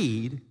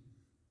seed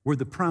were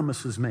the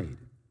promises made.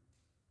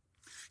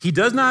 He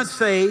does not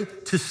say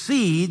to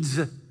seeds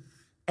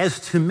as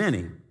to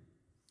many,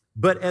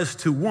 but as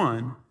to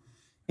one,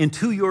 and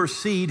to your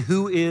seed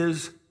who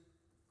is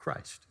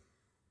Christ.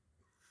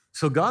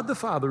 So God the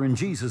Father and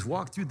Jesus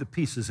walk through the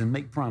pieces and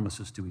make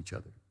promises to each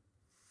other.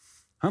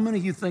 How many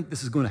of you think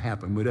this is going to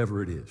happen,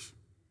 whatever it is?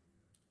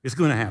 It's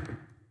going to happen.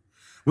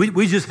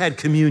 We just had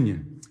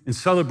communion and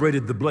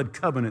celebrated the blood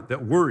covenant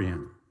that we're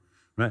in,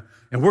 right?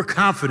 And we're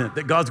confident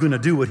that God's going to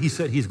do what he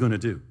said he's going to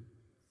do.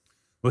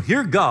 Well,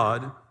 here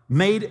God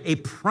made a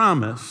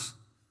promise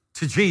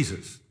to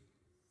Jesus,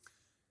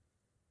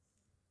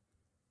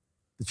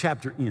 the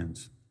chapter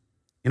ends.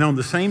 And on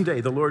the same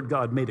day, the Lord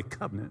God made a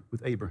covenant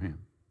with Abraham.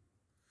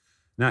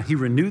 Now, he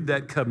renewed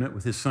that covenant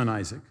with his son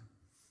Isaac,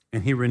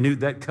 and he renewed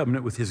that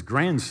covenant with his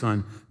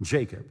grandson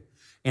Jacob.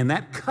 And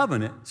that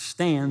covenant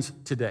stands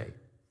today.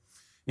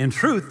 In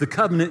truth, the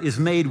covenant is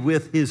made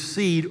with his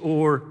seed,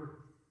 or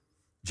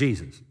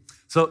Jesus.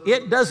 So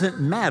it doesn't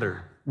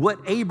matter what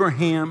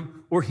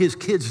Abraham or his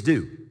kids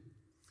do,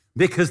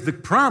 because the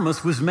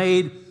promise was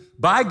made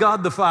by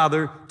God the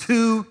Father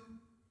to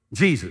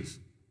Jesus.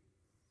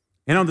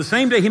 And on the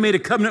same day he made a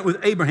covenant with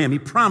Abraham, he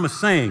promised,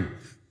 saying,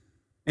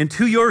 and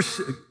to your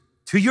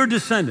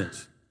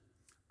descendants,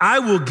 I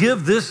will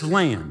give this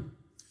land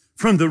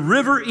from the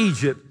river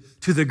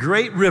Egypt to the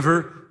great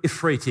river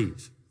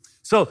Euphrates.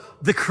 So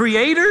the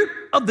creator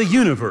of the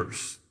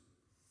universe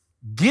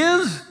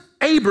gives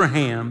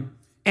Abraham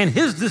and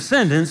his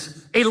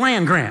descendants a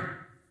land grant.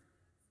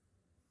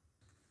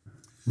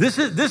 This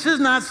is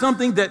not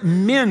something that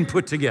men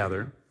put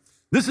together.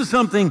 This is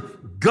something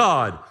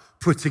God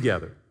put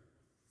together.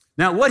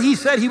 Now, what he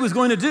said he was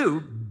going to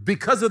do,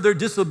 because of their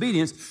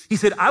disobedience, he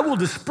said, I will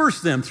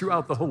disperse them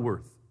throughout the whole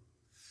earth.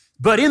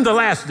 But in the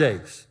last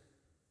days,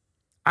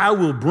 I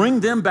will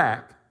bring them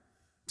back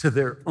to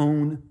their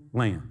own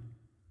land.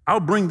 I'll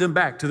bring them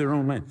back to their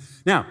own land.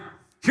 Now,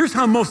 here's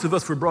how most of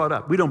us were brought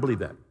up. We don't believe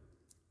that.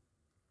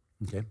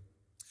 Okay?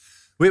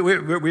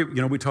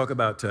 We talk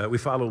about, we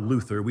follow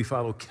Luther, we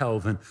follow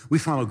Calvin, we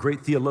follow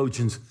great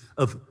theologians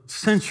of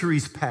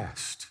centuries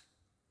past.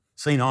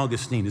 St.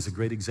 Augustine is a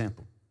great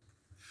example.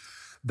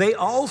 They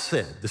all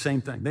said the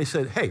same thing. They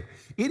said, hey,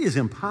 it is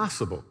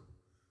impossible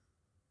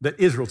that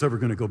Israel's ever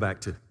going to go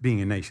back to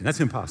being a nation. That's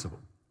impossible.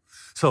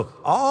 So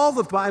all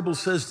the Bible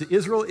says to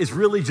Israel is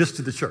really just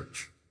to the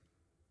church.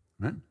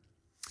 Right?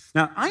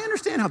 Now, I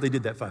understand how they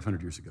did that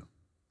 500 years ago.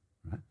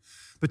 Right?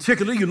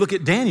 Particularly, you look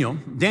at Daniel.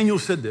 Daniel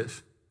said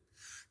this.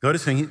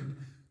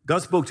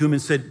 God spoke to him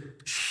and said,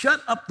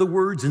 shut up the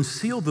words and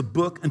seal the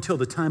book until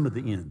the time of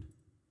the end.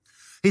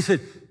 He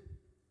said,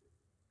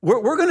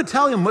 we're going to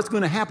tell him what's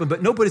going to happen,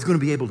 but nobody's going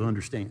to be able to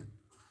understand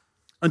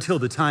until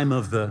the time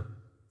of the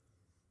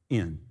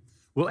end.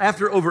 Well,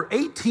 after over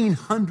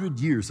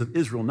 1,800 years of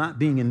Israel not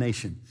being a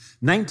nation,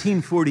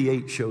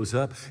 1948 shows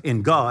up,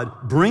 and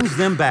God brings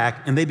them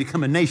back, and they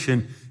become a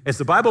nation, as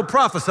the Bible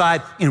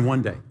prophesied, in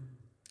one day.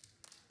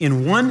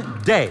 In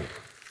one day.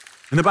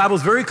 And the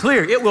Bible's very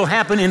clear. It will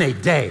happen in a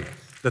day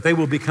that they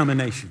will become a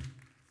nation.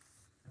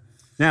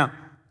 Now,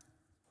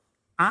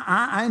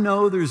 I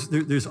know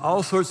there's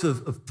all sorts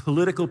of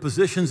political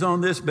positions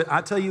on this, but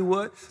I tell you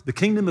what, the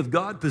kingdom of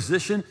God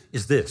position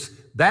is this.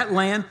 That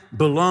land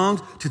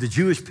belonged to the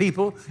Jewish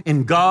people,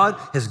 and God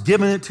has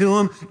given it to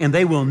them, and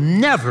they will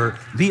never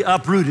be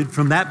uprooted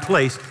from that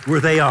place where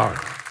they are.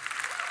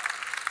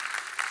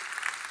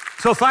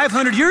 So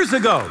 500 years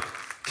ago,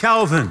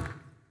 Calvin,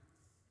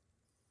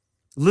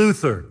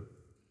 Luther,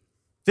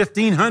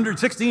 1,500,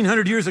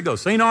 1,600 years ago,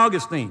 St.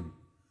 Augustine,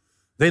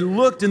 they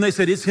looked and they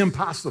said, it's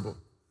impossible.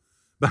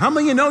 But how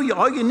many of you know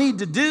all you need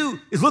to do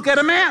is look at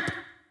a map?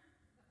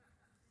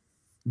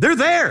 They're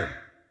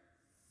there.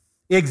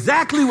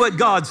 Exactly what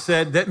God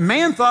said that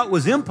man thought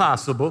was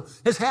impossible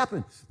has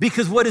happened.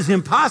 Because what is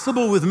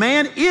impossible with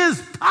man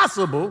is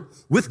possible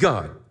with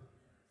God.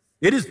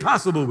 It is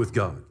possible with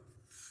God.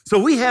 So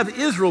we have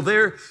Israel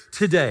there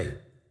today.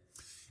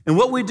 And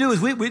what we do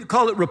is we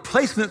call it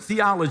replacement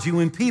theology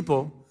when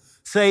people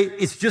say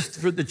it's just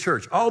for the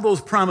church. All those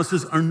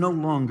promises are no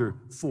longer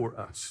for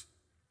us.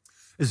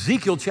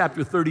 Ezekiel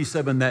chapter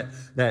 37,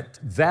 that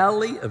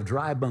valley of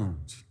dry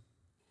bones.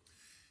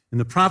 And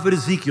the prophet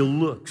Ezekiel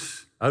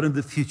looks out in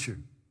the future.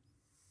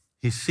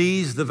 He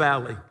sees the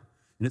valley,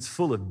 and it's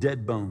full of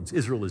dead bones.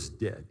 Israel is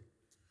dead.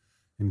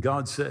 And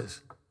God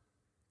says,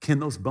 can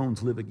those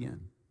bones live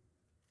again?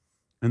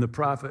 And the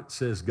prophet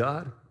says,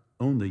 God,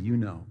 only you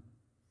know.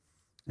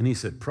 And he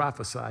said,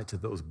 prophesy to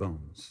those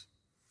bones.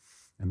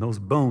 And those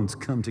bones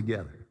come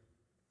together.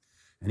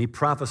 And he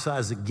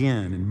prophesies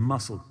again, and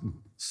muscle,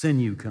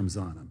 sinew comes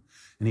on him.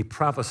 And he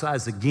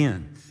prophesies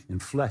again,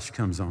 and flesh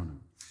comes on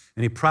him.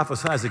 And he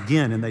prophesies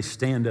again, and they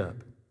stand up.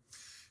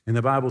 And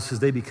the Bible says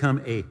they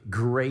become a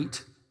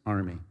great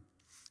army.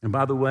 And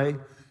by the way,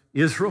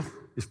 Israel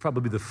is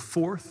probably the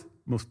fourth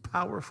most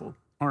powerful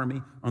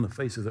army on the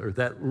face of the earth.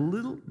 That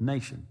little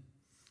nation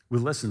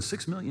with less than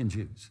 6 million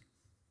Jews.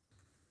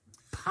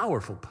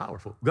 Powerful,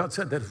 powerful. God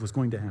said that was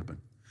going to happen.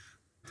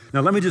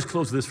 Now, let me just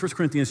close this. 1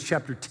 Corinthians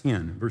chapter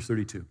 10, verse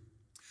 32.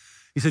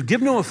 He said,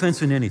 give no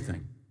offense in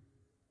anything,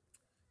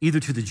 either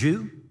to the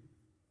Jew,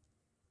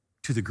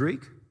 to the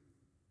Greek,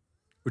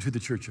 or to the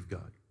church of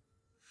God.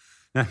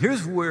 Now,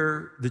 here's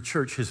where the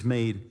church has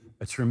made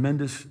a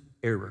tremendous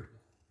error,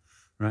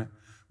 right?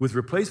 With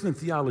replacement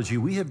theology,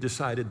 we have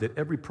decided that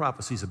every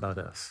prophecy is about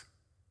us.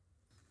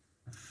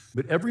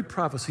 But every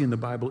prophecy in the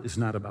Bible is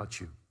not about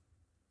you.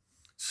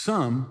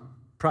 Some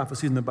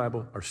prophecies in the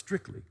Bible are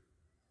strictly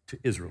to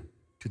Israel,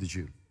 to the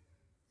Jew.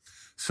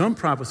 Some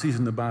prophecies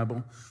in the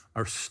Bible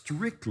are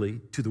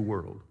strictly to the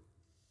world.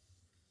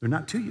 They're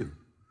not to you.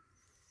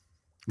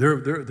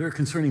 They're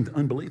concerning the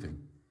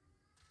unbelieving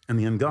and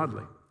the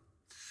ungodly.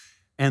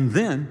 And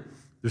then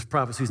there's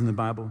prophecies in the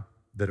Bible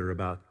that are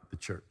about the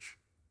church.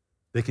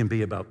 They can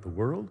be about the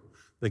world,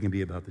 they can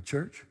be about the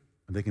church,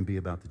 and they can be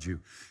about the Jew.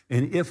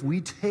 And if we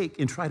take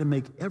and try to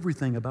make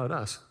everything about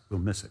us, we'll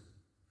miss it.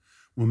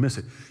 We'll miss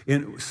it.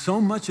 And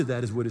so much of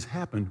that is what has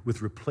happened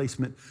with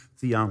replacement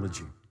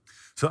theology.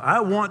 So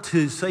I want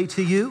to say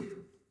to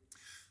you,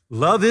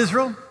 love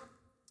Israel,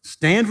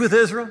 stand with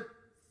Israel,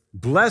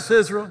 bless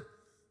Israel,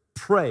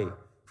 pray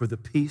for the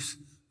peace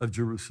of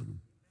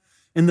Jerusalem.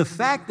 And the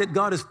fact that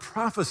God has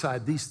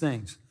prophesied these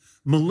things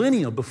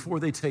millennia before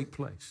they take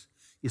place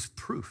is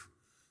proof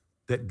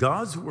that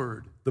God's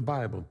word, the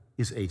Bible,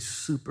 is a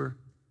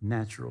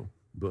supernatural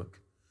book.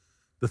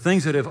 The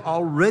things that have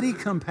already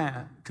come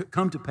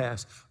to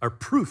pass are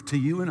proof to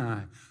you and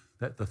I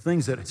that the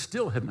things that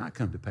still have not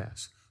come to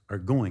pass are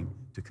going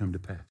to come to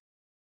pass.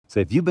 So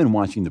if you've been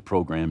watching the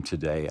program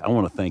today, I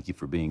want to thank you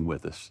for being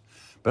with us.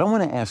 But I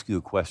want to ask you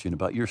a question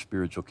about your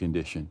spiritual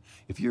condition.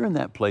 If you're in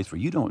that place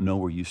where you don't know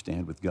where you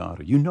stand with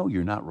God, or you know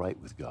you're not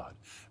right with God,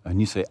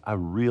 and you say, I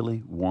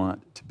really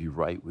want to be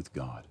right with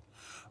God.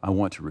 I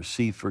want to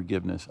receive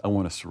forgiveness. I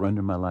want to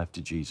surrender my life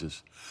to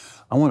Jesus.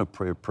 I want to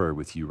pray a prayer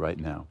with you right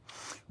now.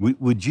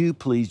 Would you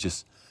please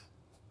just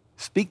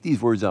speak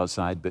these words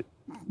outside, but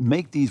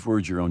make these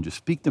words your own. Just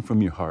speak them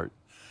from your heart.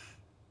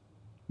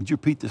 Would you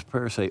repeat this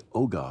prayer? Say,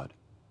 oh God,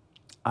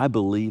 I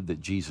believe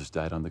that Jesus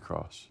died on the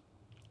cross.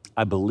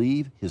 I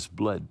believe his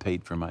blood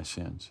paid for my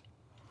sins.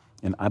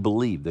 And I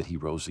believe that he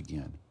rose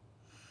again.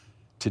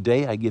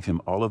 Today I give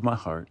him all of my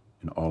heart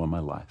and all of my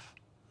life.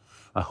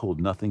 I hold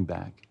nothing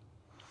back.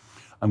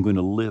 I'm going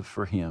to live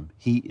for him.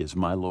 He is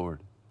my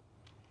Lord.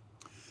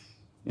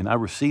 And I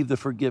receive the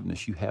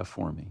forgiveness you have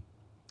for me.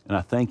 And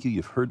I thank you,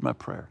 you've heard my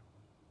prayer,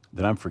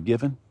 that I'm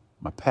forgiven,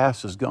 my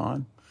past is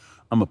gone,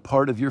 I'm a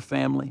part of your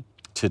family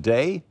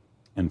today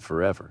and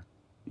forever.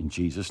 In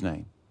Jesus'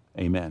 name,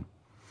 amen.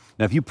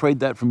 Now, if you prayed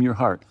that from your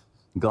heart,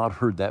 God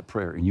heard that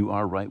prayer and you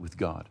are right with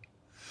God.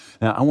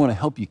 Now, I want to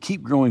help you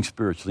keep growing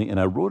spiritually, and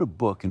I wrote a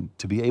book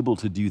to be able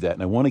to do that,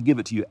 and I want to give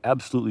it to you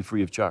absolutely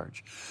free of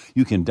charge.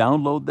 You can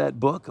download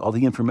that book. All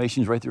the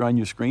information is right there on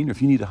your screen. Or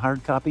if you need a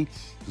hard copy,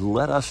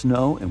 let us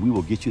know, and we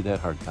will get you that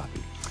hard copy.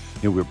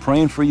 And we're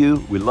praying for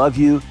you. We love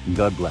you, and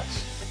God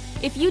bless.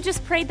 If you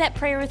just prayed that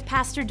prayer with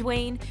Pastor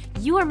Dwayne,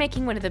 you are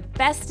making one of the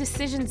best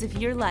decisions of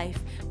your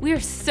life. We are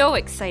so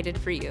excited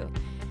for you.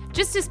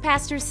 Just as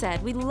Pastor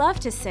said, we'd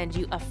love to send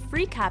you a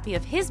free copy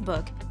of his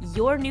book,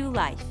 Your New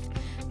Life.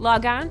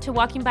 Log on to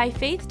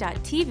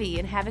walkingbyfaith.tv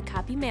and have a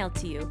copy mailed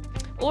to you,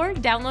 or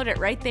download it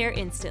right there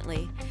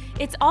instantly.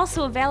 It's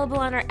also available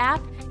on our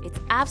app. It's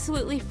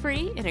absolutely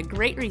free and a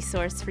great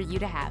resource for you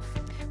to have.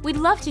 We'd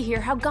love to hear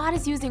how God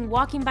is using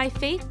Walking by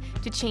Faith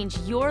to change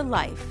your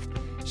life.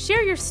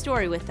 Share your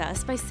story with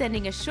us by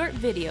sending a short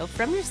video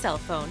from your cell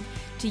phone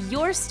to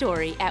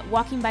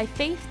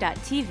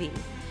yourstory@walkingbyfaith.tv.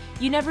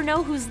 You never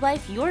know whose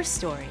life your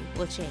story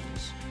will change.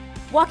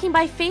 Walking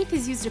by Faith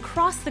is used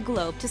across the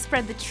globe to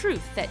spread the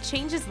truth that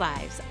changes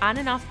lives on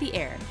and off the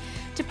air.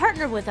 To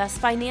partner with us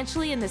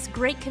financially in this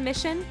great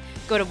commission,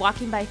 go to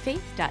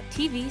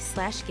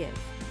walkingbyfaith.tv/give.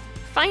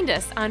 Find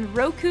us on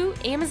Roku,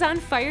 Amazon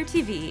Fire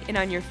TV, and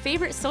on your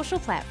favorite social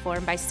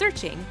platform by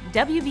searching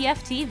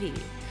WBF TV.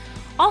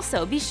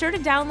 Also, be sure to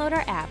download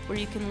our app where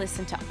you can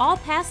listen to all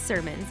past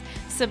sermons,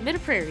 submit a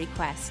prayer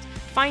request,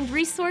 find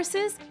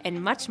resources,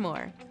 and much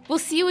more. We'll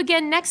see you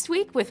again next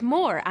week with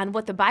more on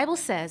what the Bible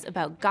says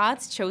about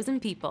God's chosen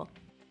people.